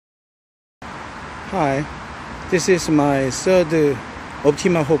Hi, this is my third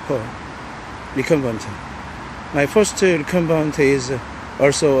Optima hopper recumbent. My first recumbent is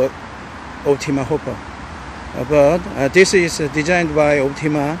also Optima hopper, but this is designed by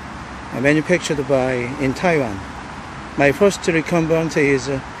Optima, manufactured in Taiwan. My first recumbent is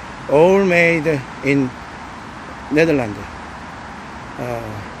all made in Netherlands.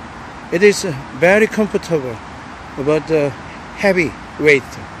 It is very comfortable, but heavy weight.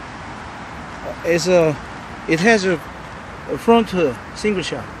 It has a front single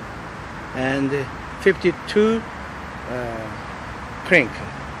shaft and 52 crank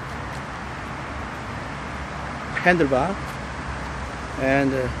handlebar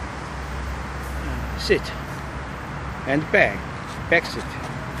and seat and back seat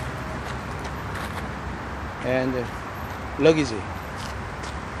and luggage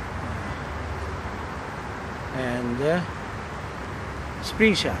and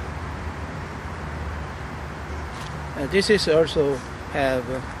spring shaft. This is also have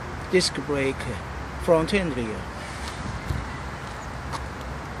disc brake front and rear.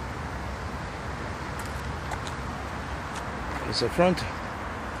 It's a front.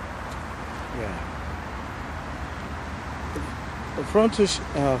 Yeah. The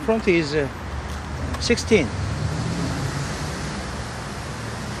front is 16.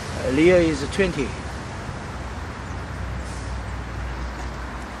 Rear is 20.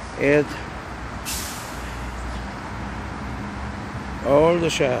 It all the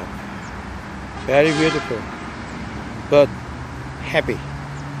shaft, very beautiful, but heavy.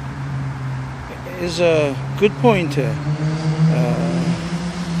 Is a good point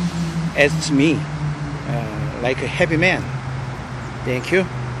as me, like a heavy man. Thank you.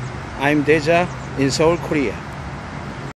 I'm Deja in Seoul, Korea.